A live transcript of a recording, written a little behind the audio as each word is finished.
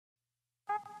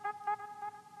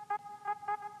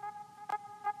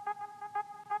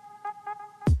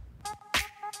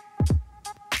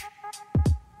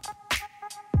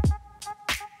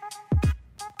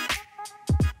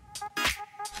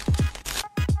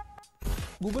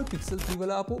Google Pixel 3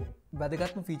 වල ආපු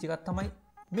වැදගත්ම ෆීචර් එකක් තමයි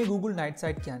මේ Google Night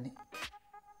Sight කියන්නේ.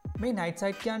 මේ Night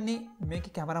Sight කියන්නේ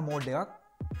මේකේ කැමරා මෝඩ් එකක්.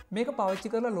 මේක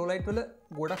පාවිච්චි කරලා low light වල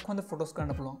ගොඩක් හොඳ ෆොටෝස්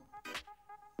ගන්න පුළුවන්.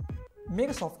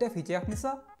 මේක software feature එකක්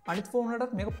නිසා අනිත් ෆෝන්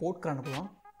වලටත් මේක port කරන්න පුළුවන්.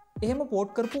 එහෙම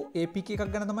port කරපු APK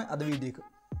එකක් ගැන තමයි අද වීඩියෝ එක.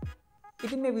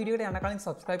 ඉතින් මේ වීඩියෝ එකට යන කලින්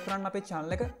subscribe කරන්න අපේ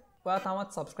channel එක. ඔයා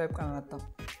තාමත් subscribe කරලා නැත්නම්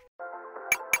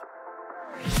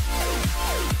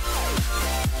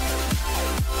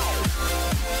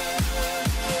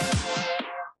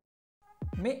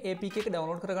මේ APK එක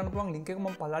download කරගන්න පුළුවන් link එක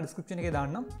මම පහළ description එකේ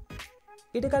දාන්නම්.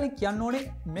 ඊට කලින් කියන්න ඕනේ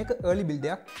මේක early build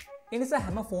එකක්. ඒ නිසා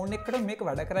හැම ෆෝන් එකකටම මේක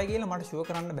වැඩ කරයි කියලා මට ෂුවර්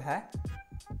කරන්න බෑ.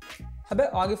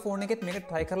 හැබැයි ඔයාගේ ෆෝන් එකෙත් මේක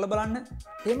try කරලා බලන්න.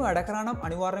 එහෙම වැඩ කරා නම්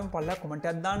අනිවාර්යයෙන්ම පහළ comment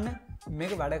එකක් දාන්න.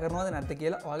 මේක වැඩ කරනවද නැද්ද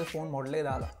කියලා ඔයාගේ ෆෝන් model එක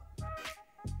දාලා.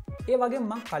 ඒ වගේම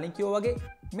මම කලින් කිව්වා වගේ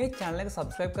මේ channel එක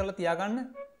subscribe කරලා තියාගන්න.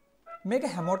 මේක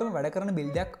හැමෝටම වැඩ කරන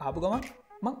build එකක් ආපු ගමන්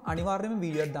මම අනිවාර්යයෙන්ම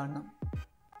වීඩියෝ එකක් දාන්නම්.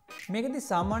 මේකෙදි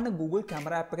සාමාන්‍ය Google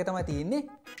camera app එක තමයි තියෙන්නේ.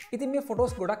 ඉතින් මේ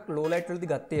photos ගොඩක් low light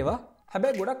වලදී ගත්ත ඒවා.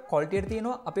 හැබැයි ගොඩක් quality එක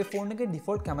තියෙනවා අපේ phone එකේ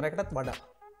default camera එකටත් වඩා.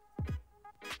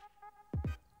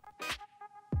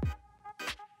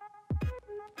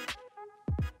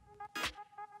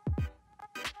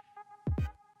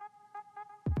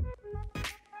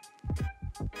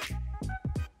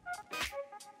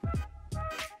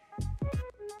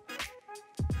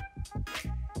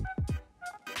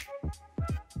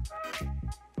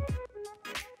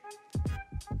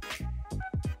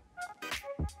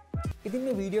 ඉතින්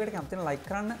මේ වීඩියෝ එකට කැමති නම් like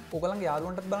කරන්න, ඔයගලන්ගේ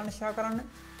යාළුවන්ටත් බලන්න share කරන්න.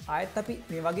 ආයෙත් අපි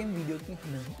මේ වගේම වීඩියෝ එකකින්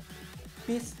හම්බ වෙමු.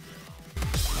 Peace.